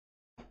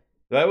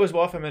Do I always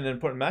wall if I'm in an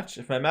important match?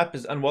 If my map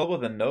is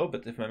unwallable, then no.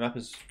 But if my map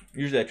is...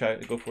 Usually I try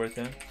to go for it,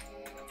 yeah.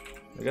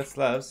 I got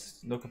Slavs.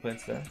 No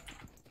complaints there.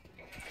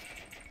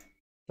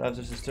 Slavs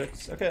versus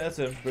Turks. Okay, that's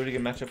a really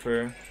good matchup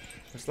for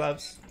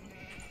Slavs.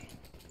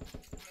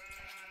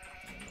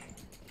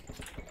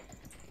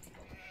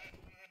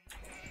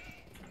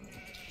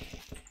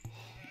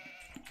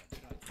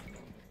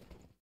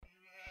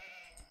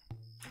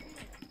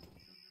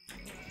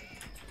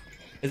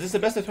 Is this the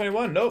best of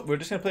 21? Nope, we're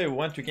just gonna play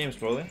 1-2 games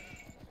probably.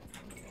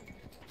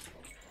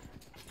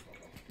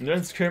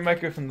 Learn screen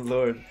micro from the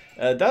Lord.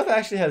 Dove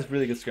actually has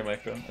really good screen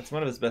micro. It's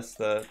one of his best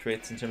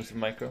traits in terms of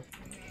micro.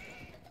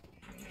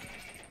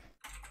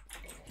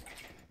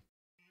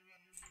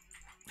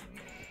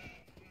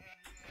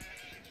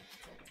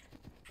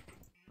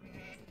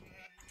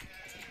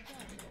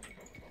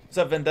 What's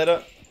up,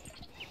 Vendetta?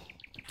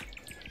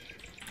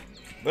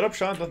 What up,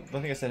 Sean? Don't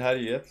think I said hi to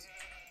you yet.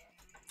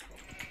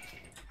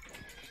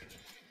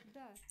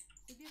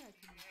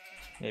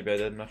 Maybe I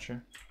did, I'm not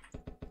sure.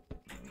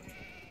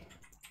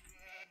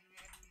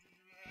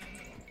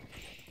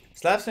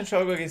 Slavs can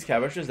struggle against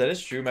Cabashers, that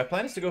is true. My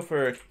plan is to go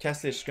for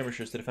Castile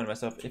Skirmishers to defend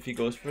myself if he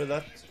goes for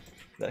that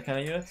kind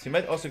of unit. So he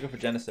might also go for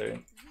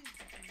Janissary.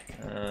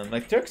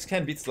 Like Turks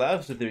can beat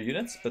Slavs with their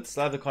units, but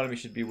Slav economy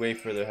should be way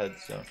further ahead.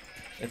 So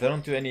if I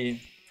don't do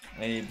any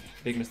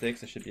big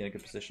mistakes, I should be in a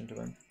good position to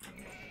win.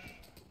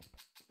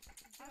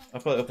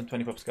 I'll probably open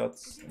 20 pop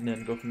scouts and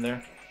then go from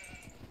there.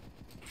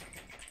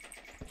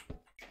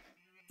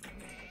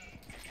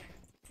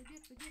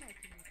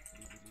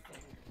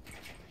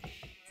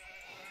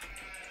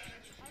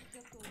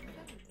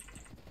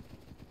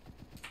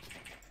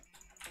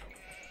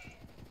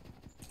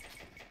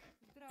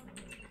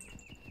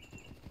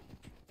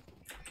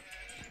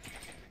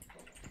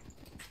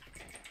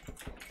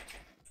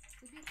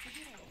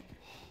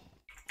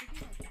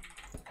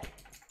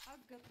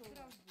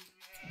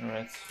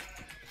 Alright.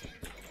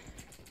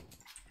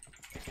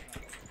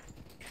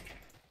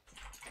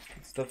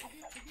 Good stuff.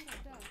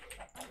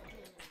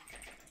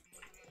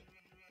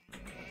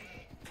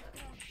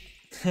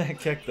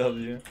 Kick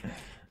W.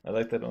 I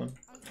like that one.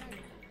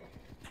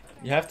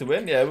 You have to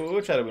win? Yeah,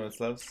 we'll try to win with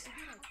Slavs.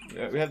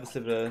 We have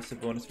the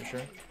civ bonus for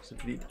sure.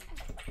 Civ lead.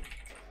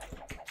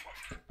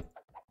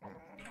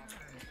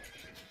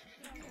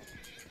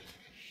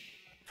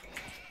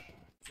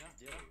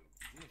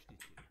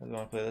 I don't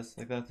want to play this.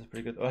 Like that is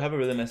pretty good. Oh, I have a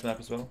really nice map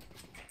as well.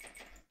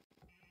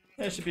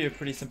 Yeah, it should be a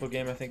pretty simple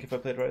game, I think, if I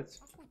played right.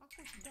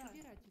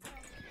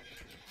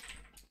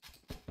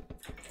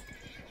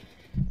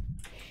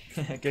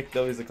 Kick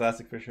W is a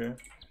classic for sure.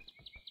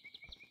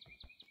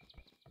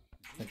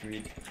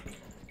 Agreed.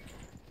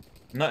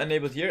 Not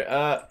enabled here.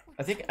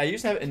 I think I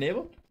used to have it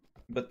enabled,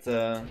 but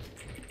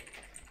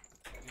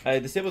I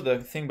disabled the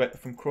thing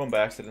from Chrome by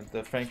accident,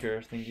 the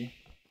Franker thingy.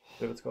 Is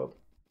that what it's called?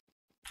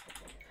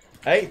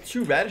 I ate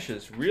 2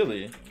 radishes,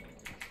 really?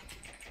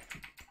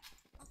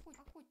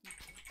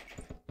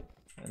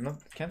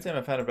 Can't say I'm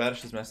a fan of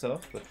radishes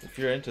myself, but if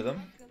you're into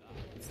them,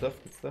 good stuff,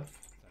 good stuff.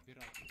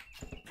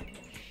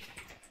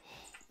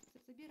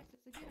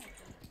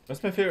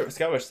 What's my favorite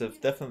scout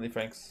civ? Definitely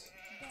Franks.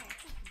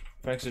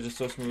 Franks are just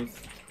so smooth.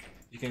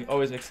 You can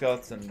always make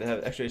scouts, and they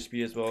have extra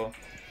HP as well,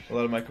 a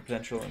lot of micro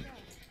potential, and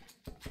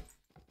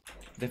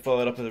they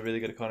follow it up with a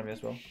really good economy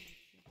as well.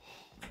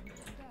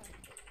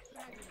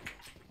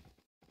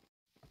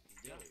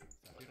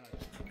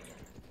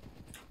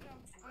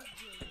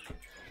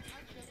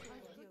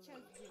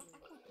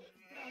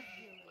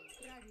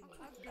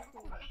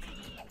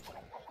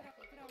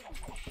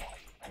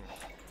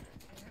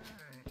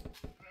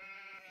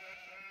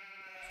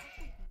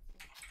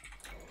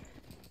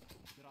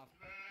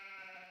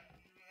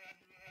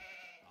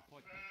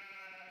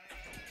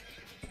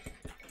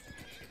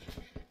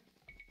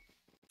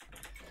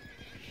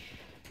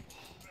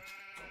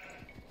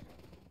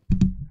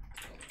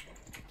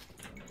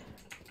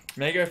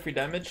 Magyar free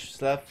damage,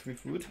 Slav free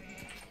food.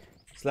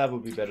 Slav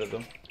would be better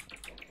though.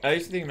 I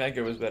used to think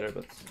Magyar was better,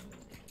 but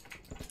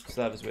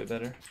Slav is way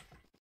better.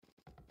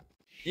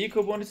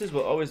 Eco bonuses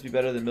will always be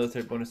better than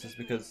military bonuses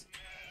because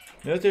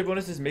military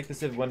bonuses make the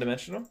civ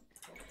one-dimensional.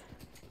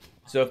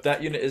 So if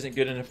that unit isn't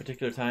good in a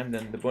particular time,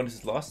 then the bonus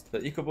is lost.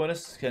 But eco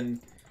bonus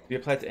can be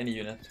applied to any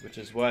unit, which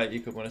is why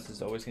eco bonus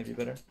is always going to be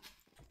better.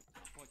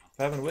 If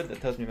I have a wood, that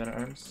tells me men at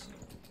arms.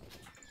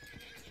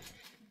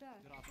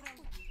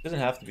 Doesn't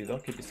have to be though,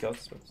 could be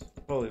scouts, but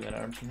probably men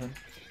at arms from him.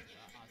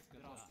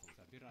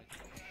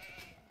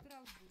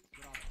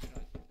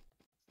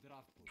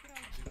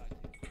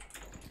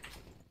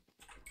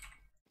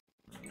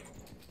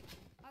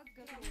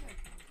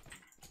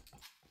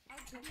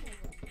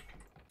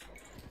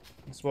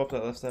 Swap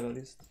that left side at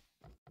least.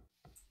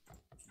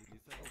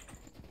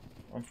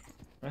 Oh, am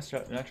I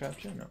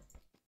trapped here? No.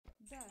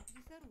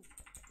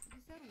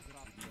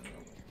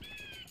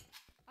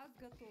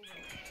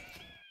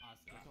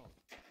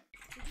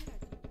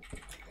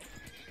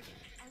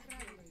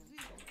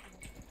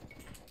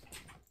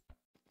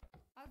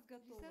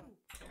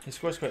 His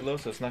score's quite low,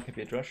 so it's not gonna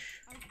be a drush.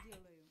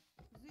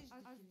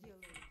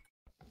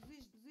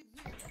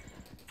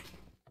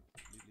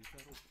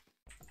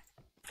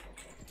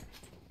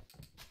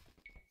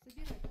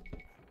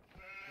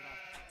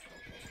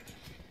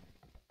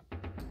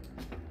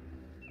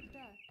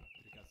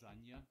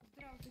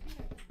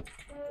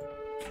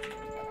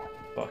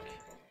 Fuck.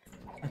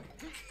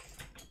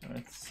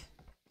 Alright.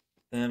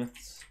 Damn it.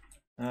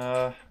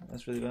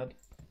 That's really bad.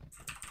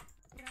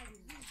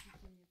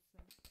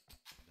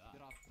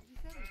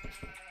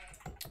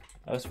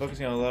 I was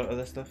focusing on a lot of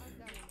other stuff.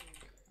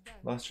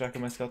 Lost track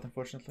of my scout,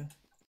 unfortunately.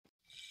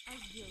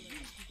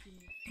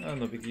 Oh,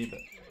 no biggie, but...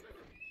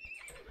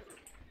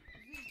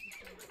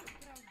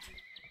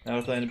 Now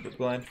we're playing a bit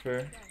blind for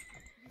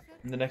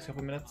in the next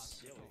couple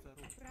minutes.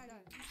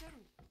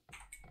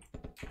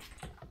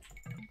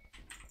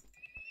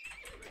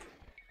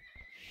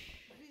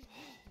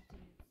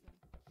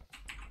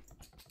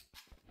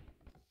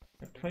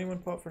 We have 21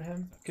 pot for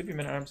him. Could be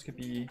men at arms, could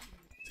be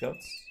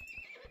scouts.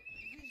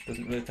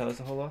 Doesn't really tell us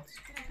a whole lot.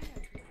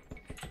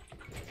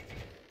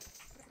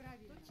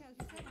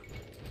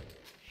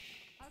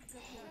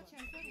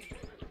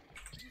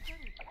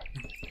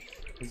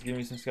 He's giving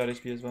me some scout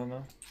HP as well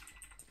now.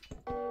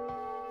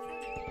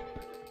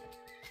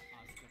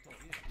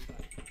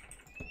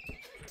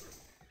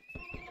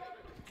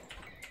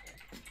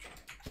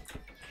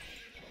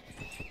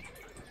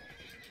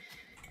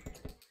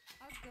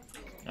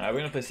 Alright, we're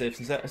gonna play safe.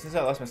 Since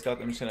I lost my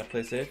scout, I'm just gonna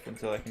play safe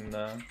until I can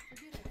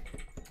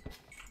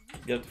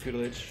get up to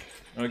feudal age.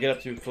 Or get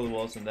up to full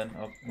walls and then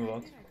I'll move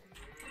out.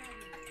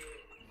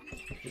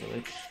 Feudal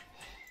age.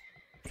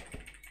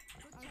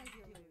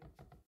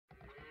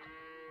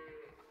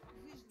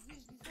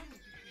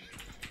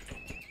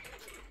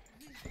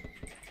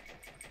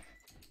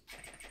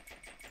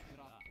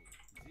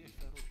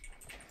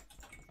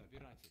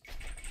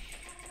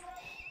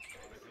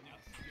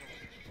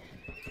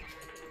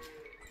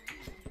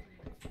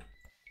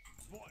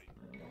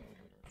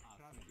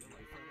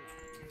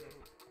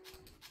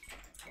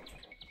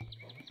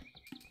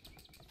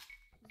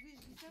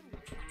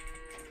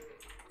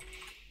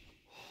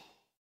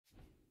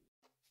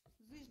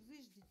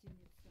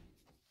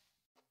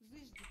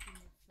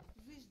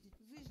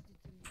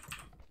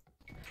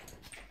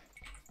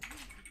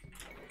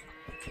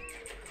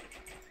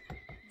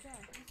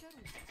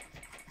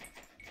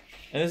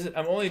 And this is,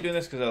 I'm only doing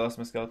this because I lost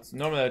my scouts.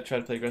 Normally I try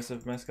to play aggressive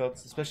with my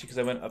scouts, especially because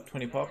I went up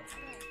 20 pop.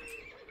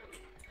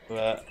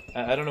 But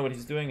I don't know what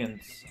he's doing,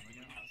 and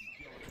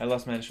I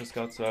lost my initial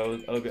scout, so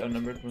I will be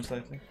outnumbered most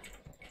likely.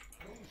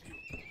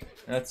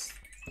 And that's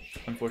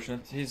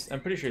unfortunate. I'm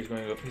pretty sure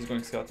he's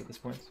going scouts at this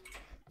point.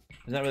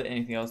 There's not really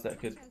anything else that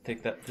could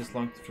take this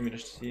long for me to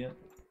see it.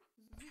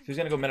 If he was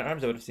gonna go men at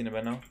arms, I would have seen it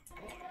by now.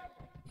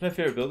 What's my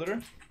favorite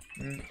builder?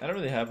 I don't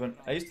really have one.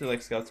 I used to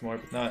like scouts more,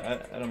 but now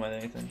I don't mind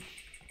anything.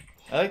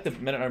 I like the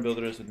men at arm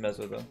builders with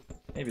Mezzo though.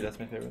 Maybe that's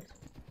my favorite.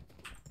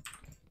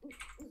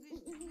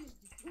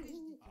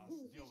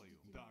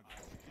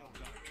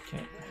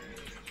 Okay.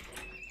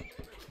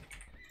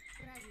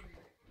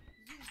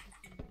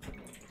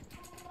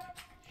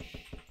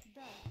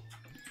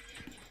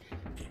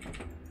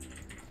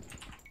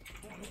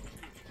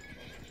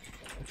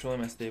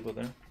 Controlling my stable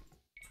there.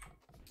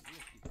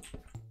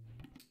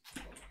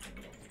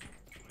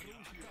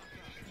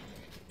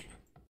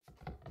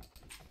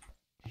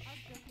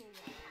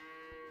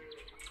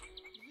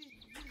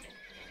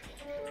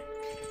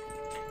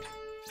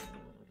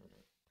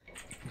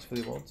 He's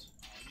fully walled.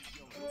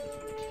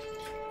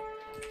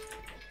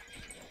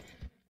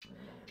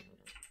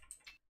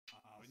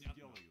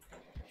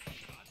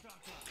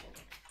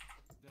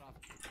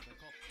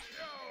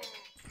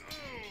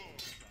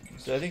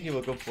 So I think he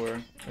will go for...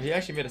 He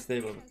actually made a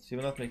stable, but he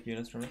will not make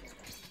units from it.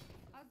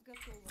 I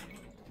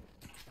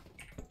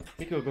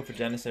think he will go for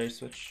Janissary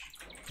switch.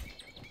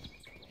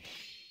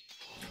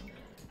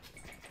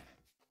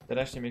 That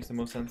actually makes the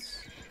most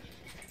sense.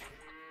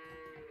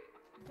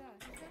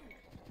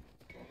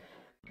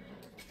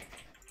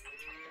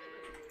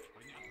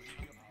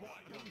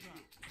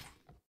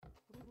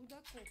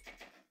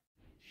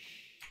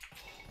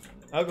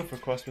 I'll go for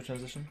crossbow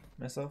transition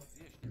myself.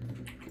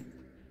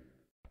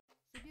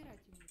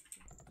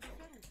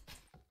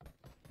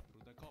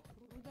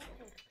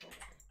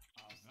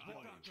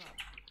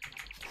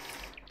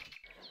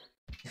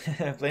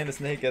 Playing the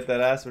snake, get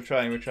that ass. We're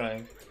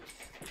trying.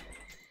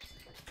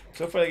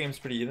 So far the game's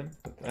pretty even.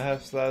 I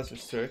have Slavs or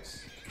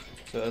Turks.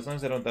 So as long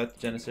as I don't die to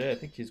Janissary, I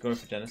think he's going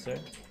for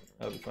Janissary.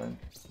 That'll be fine.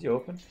 Is he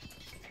open?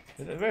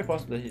 It's very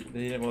possible that he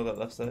didn't wall that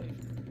left side.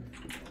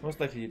 Most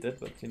likely he did,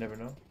 but you never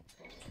know.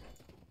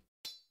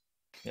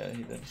 Yeah,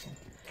 he did.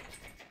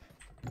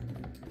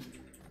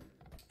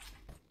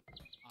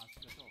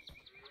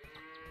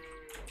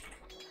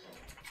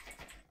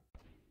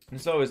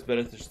 It's always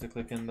better to just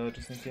click in though,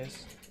 just in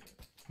case.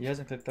 He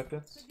hasn't clicked up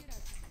yet.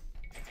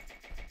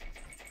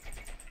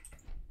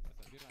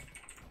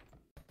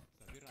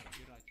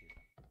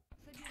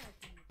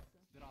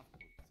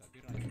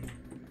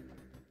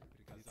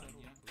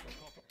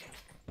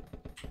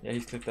 Yeah,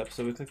 he's clicked up,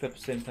 so we clicked up at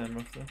the same time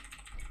roughly.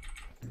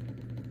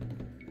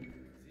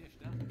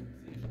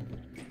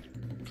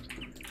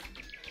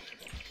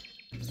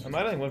 I'm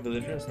idling one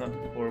villager, it's not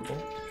horrible.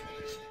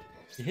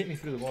 He hit me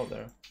through the wall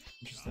there.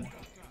 Interesting.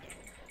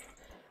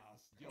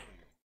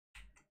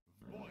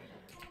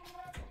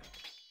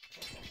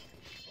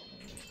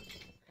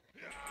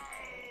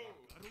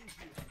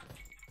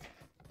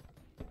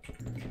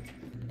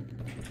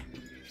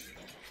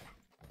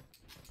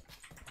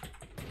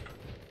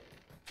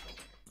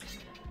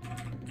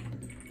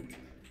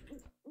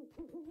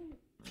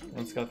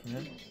 One scout from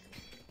him.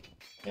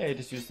 Yeah, he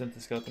just used them to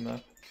scout the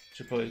map.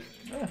 Should probably...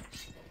 I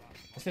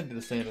was gonna do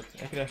the same, but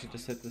I could actually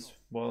just hit this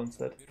wall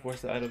instead.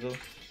 Force the idle build.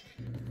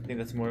 I think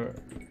that's more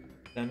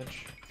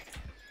damage.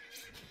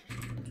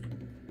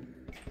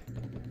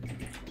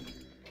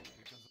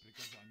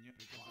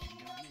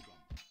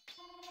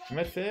 He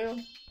might fail.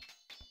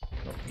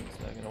 Oh,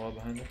 he's lagging a wall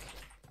behind us.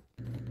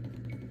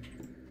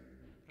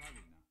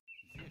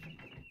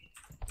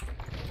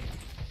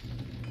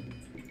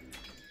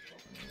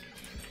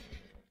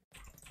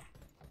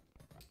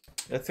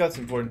 That scout's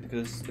important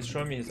because it's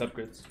showing me his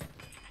upgrades.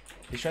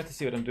 He's trying to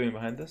see what I'm doing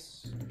behind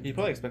this. He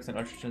probably expects an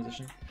archer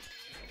transition.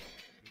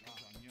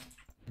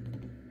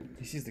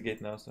 He sees the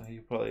gate now, so he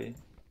probably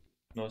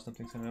knows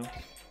something's coming out.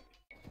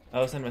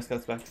 I'll send my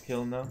scouts back to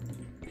kill him now.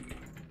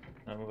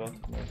 I'll move out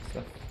with my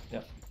stuff.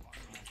 Yeah.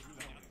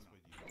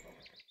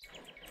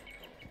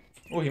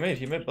 Oh, he made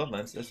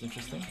bloodlines. That's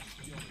interesting.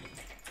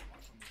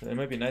 So there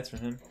might be knights for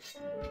him.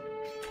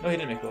 No, he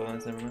didn't make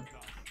bloodlines. Never mind.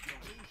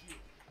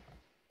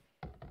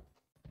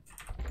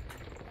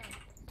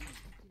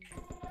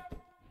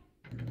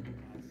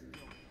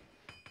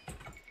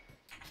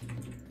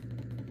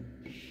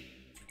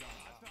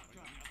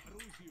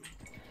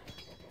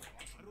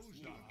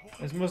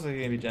 It's most likely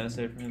gonna be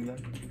Janissary for him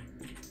then.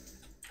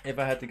 If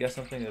I had to guess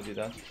something, it would be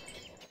that.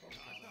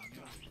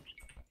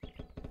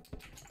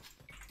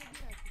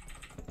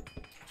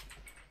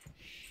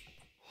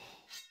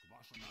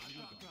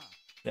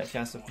 Yeah,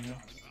 cast it from here.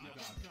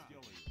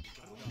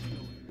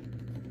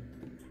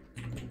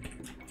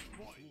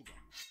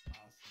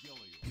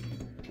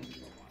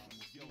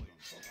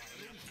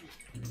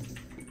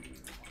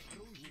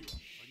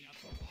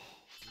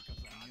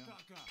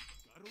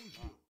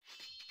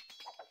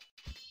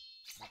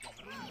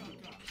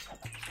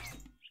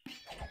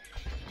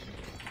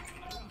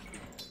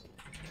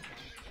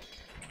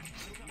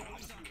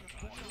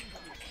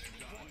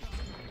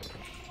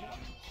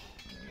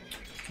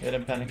 Yeah,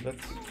 didn't panic, but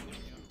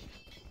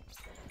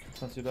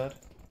it's not too bad.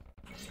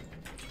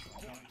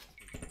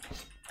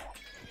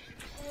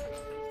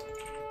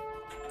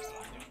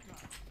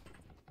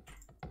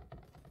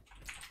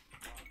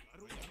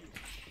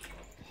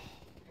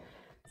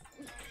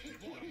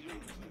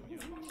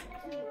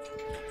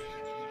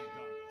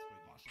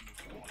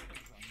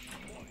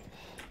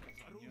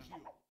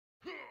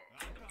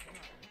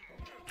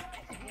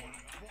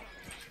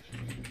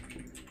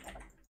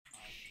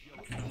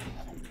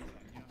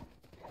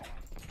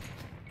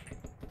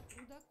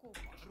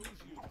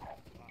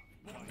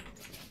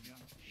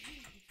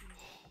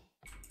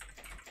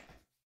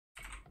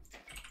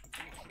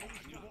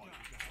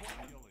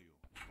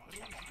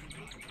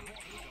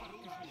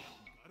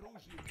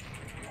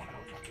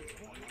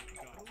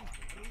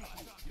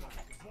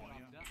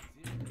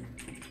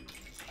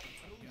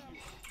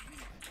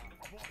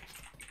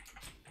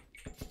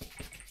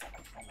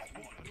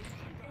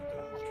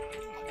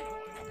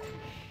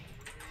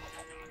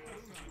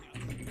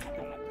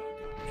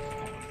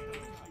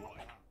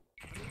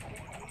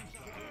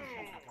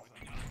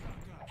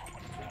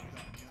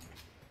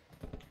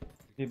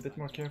 Be a bit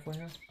more careful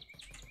here.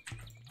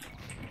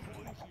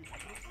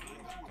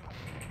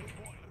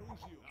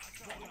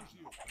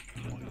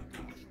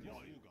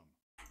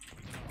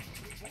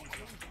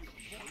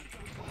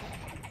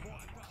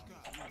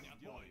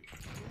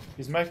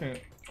 He's microing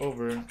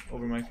over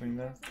microing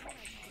there.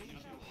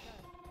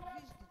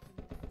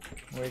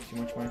 Way too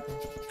much micro.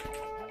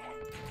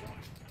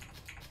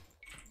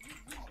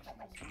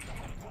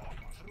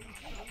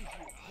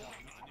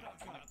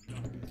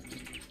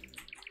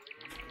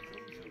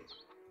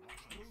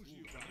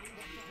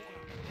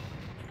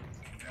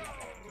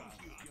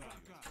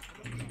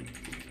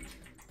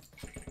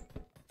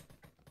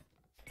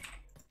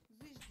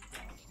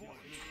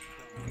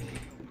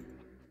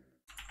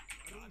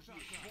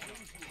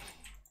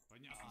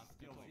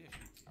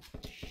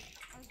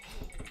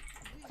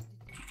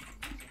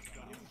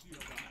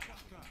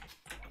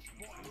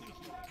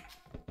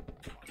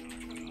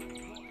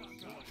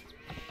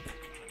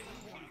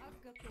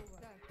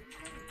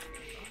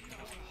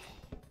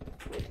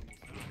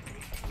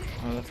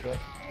 Oh, that's good.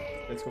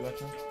 Let's go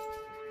back now.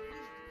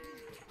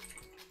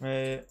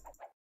 Make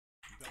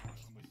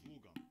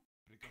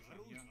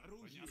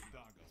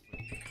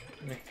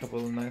a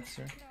couple of knights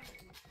here.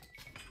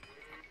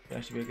 That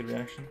actually be a good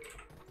reaction.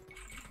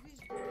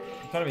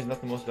 Economy is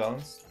not the most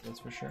balanced, that's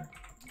for sure.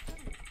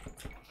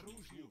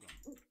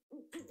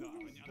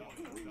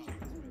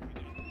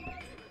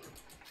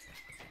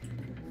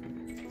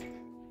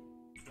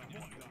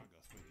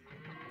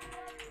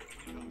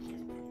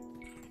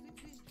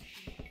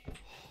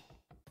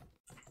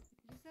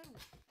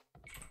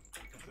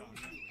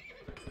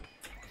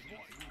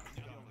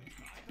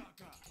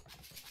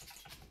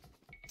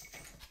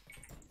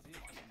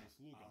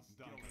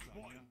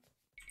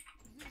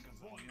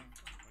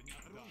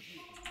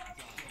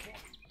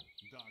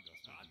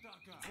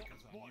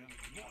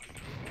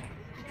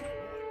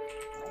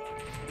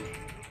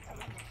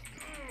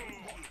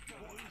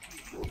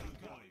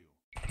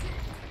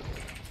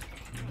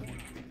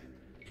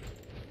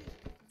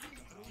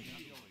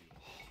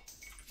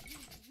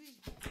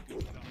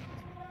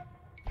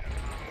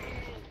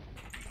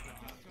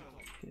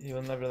 He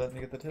will never let me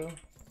get that hill.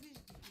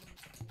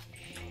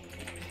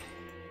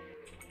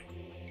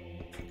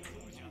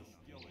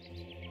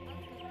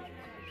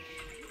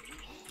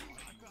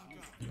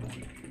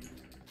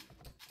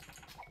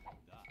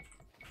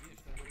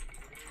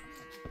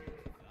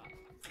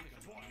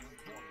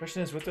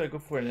 Question is, what do I go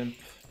for an imp?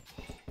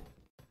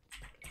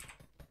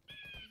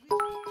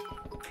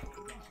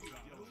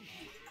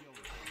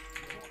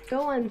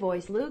 Go on,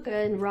 voice. Luca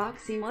and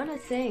Roxy wanna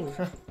sing.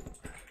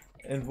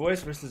 In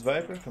voice versus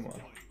Viper? Come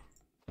on.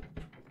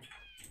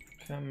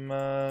 Come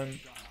on.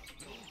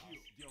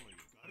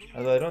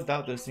 Although I don't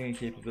doubt their singing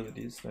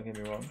capabilities, don't get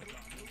me wrong.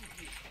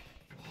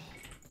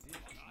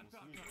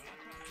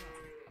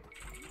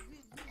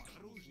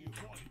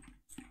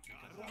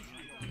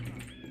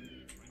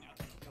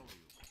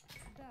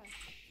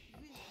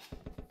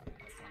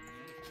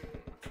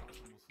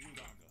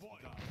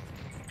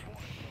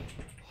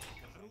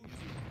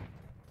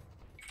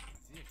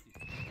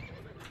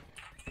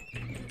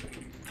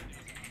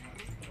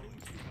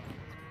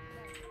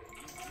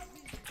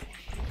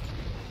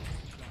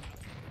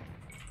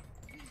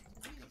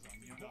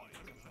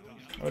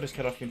 I would just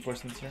cut off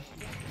reinforcements here.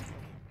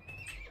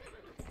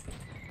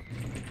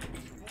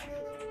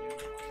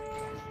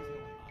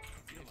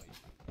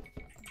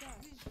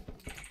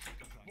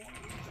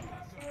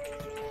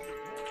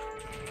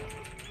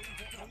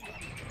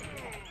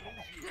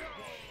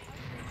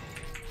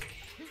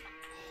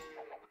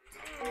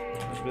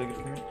 That's really good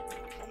for me.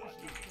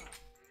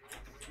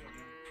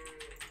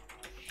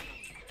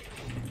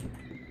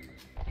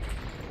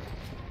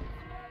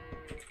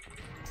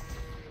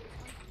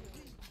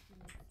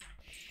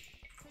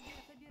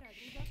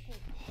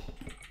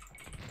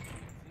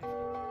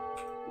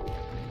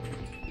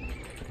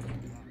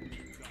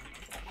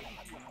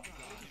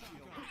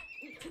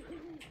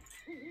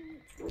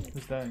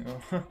 Who's dying?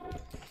 Oh,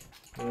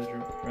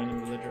 villager,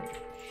 random villager.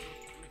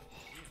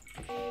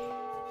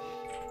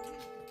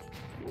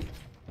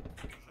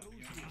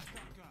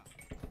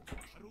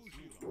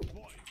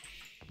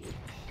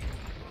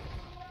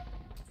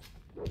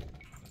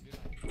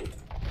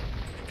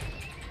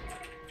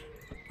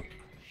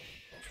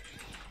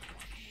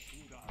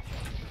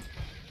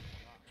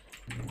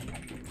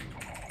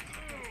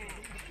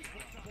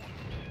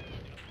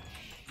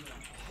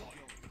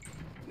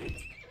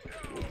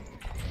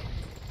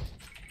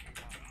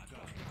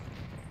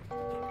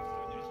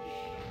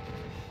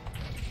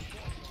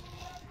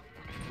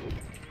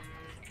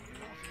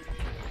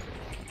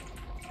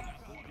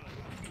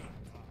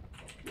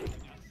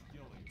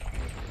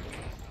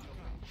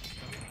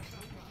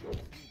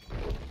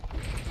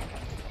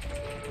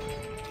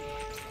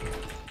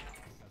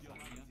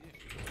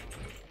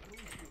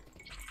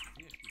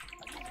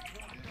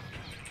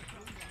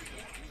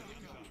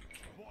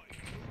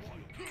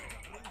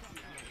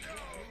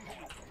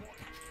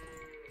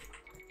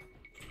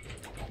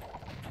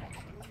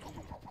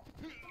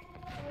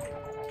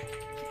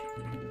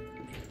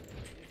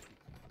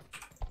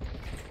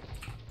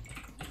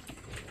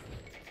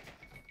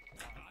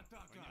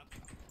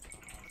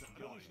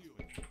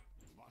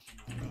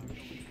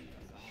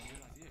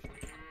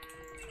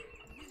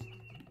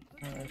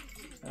 Alright,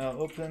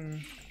 I'll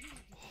open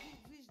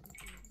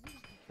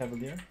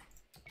Cavalier.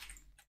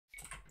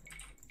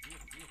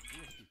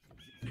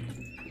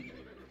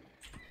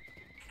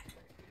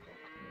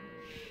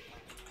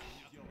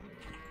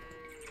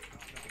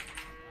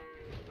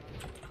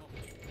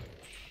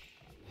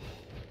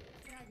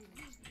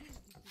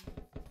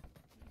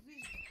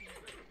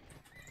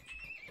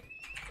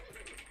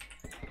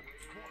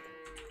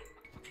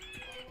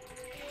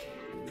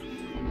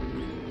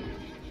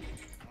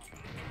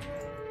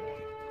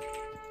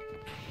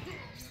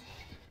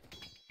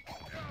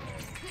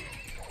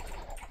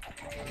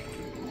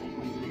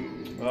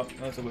 Well,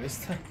 that's a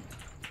waste.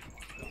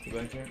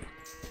 Go back here.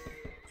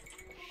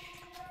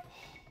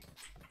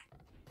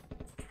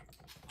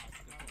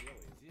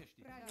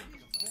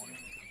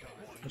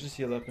 I'll just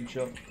heal up and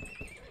chill.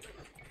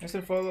 Thanks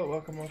for the follow.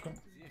 Welcome, welcome.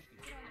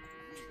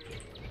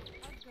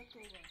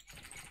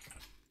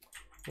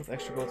 With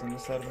extra gold on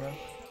this side of the map.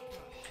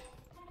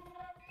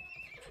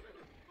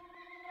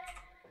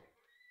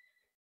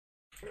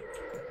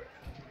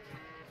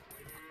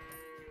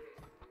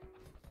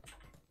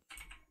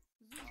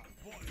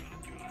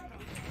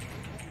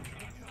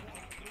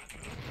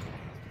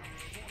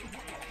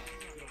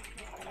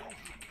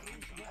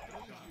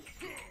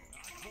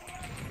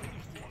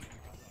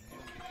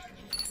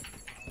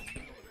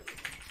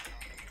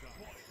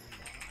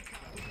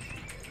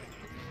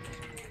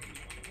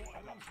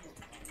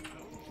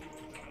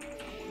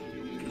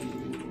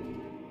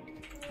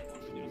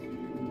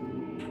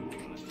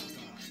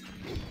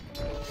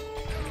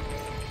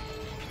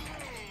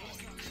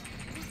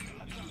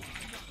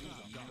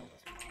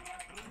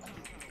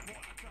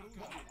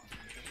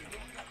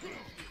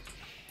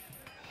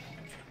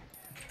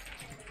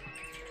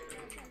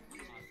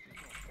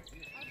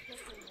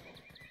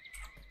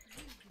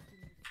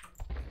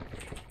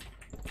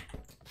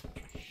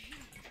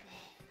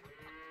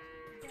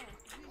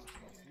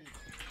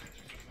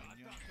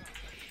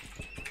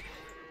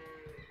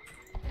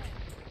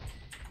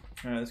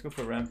 Alright, let's go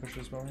for ramp push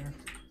as well here.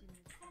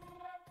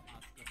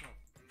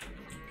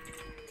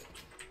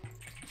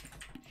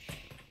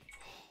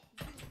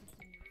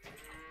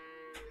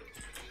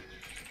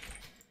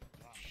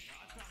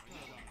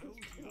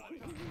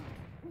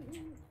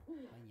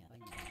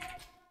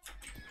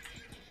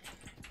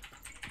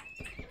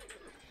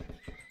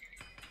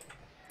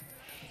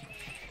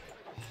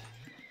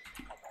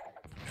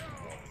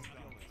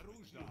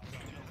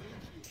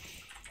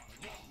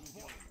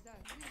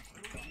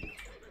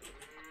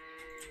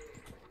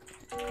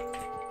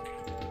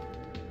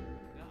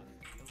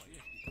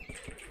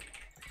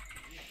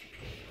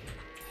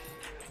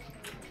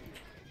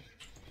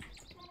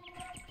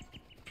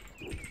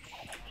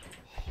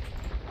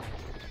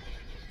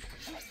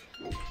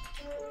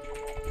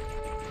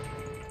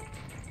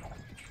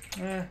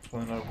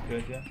 Pulling out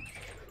good, yeah.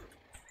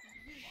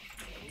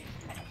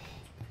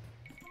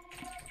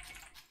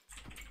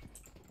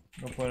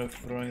 No point of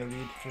throwing a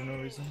lead for no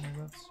reason like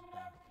that.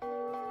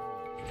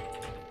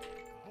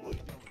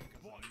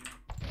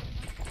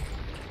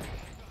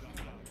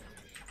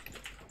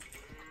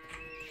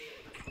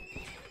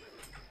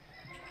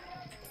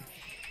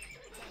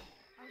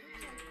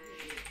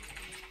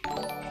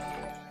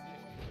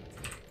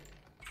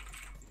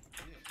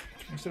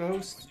 Mr.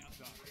 Host.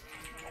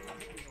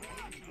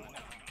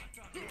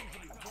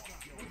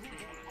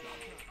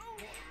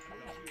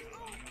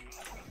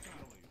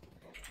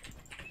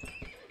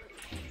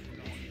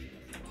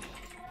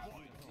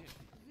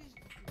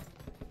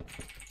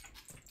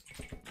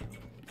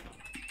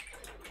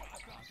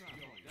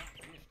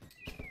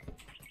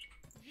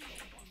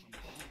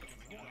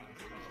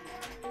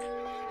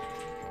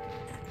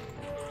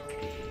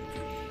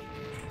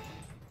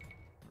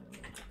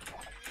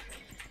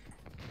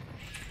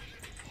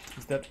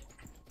 Step.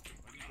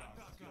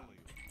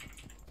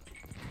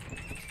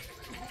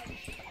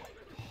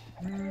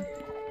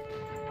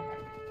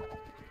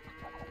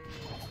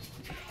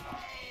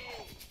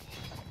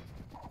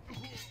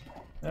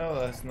 Oh,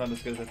 that's not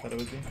as good as I thought it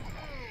would be.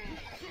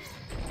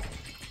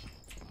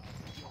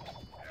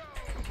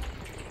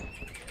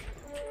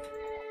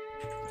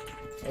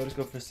 I'll just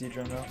go for siege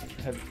drum now.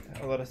 I have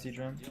a lot of siege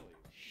drum.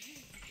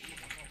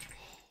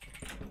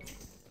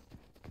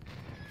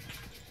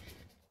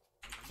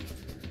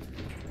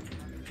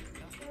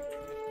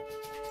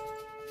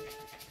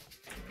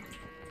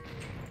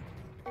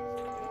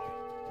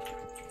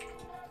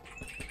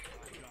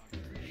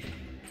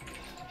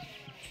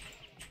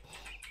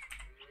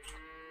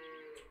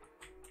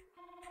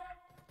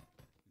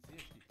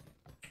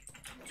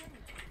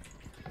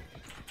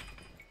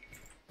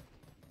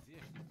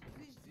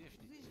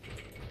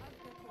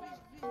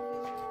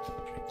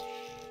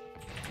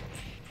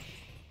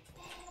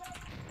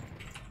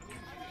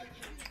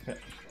 Okay.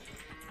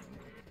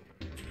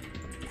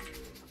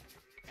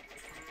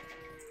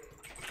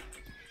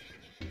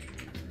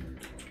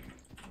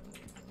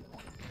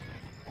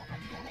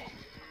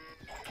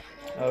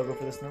 I'll go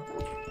for this now.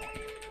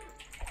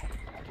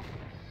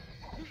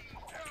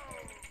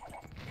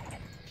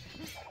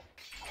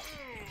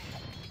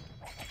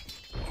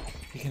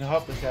 You can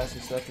hop the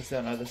castle, so I have to stay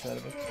on either side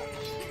of it.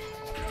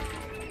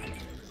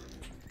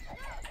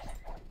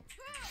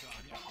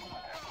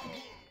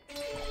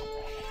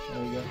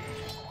 There we go.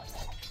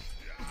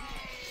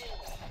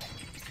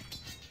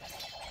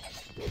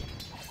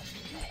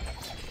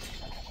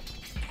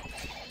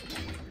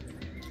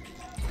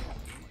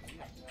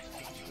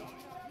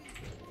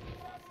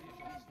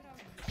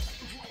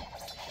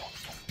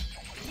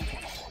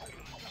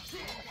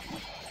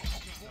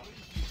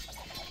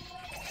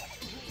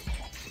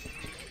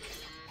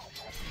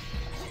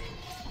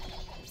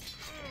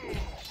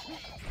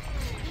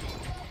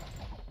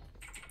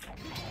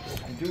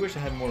 I do wish I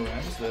had more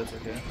ramps, but that's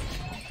okay.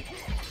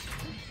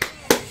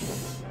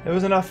 It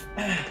was enough.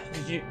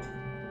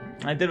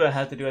 I did what I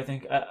had to do, I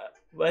think. I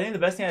think the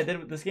best thing I did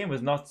with this game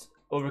was not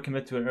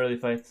overcommit to an early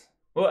fight.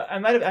 Well, I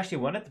might have actually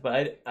won it,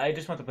 but I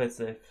just want to play it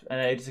safe.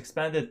 And I just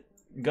expanded,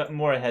 got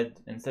more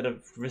ahead instead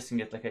of risking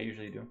it like I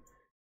usually do.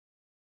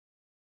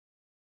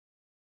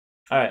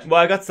 Alright, well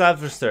I got Sav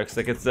for Sturks,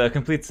 like it's a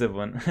complete Civ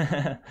one.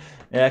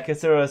 Yeah,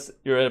 Kitsuros,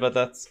 you're right about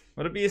that.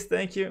 What a beast,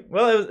 thank you.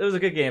 Well, it was a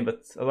good game,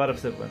 but a lot of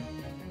Civ win.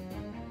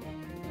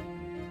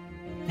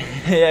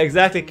 Yeah,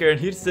 exactly, Karen.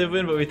 Huge Civ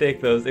win, but we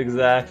take those.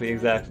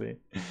 Exactly.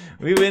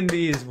 We win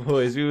these,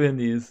 boys. We win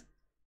these.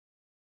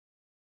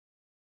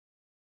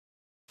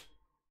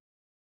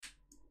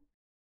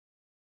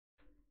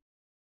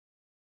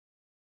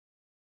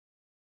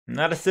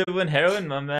 Not a Civ win heroine, my man.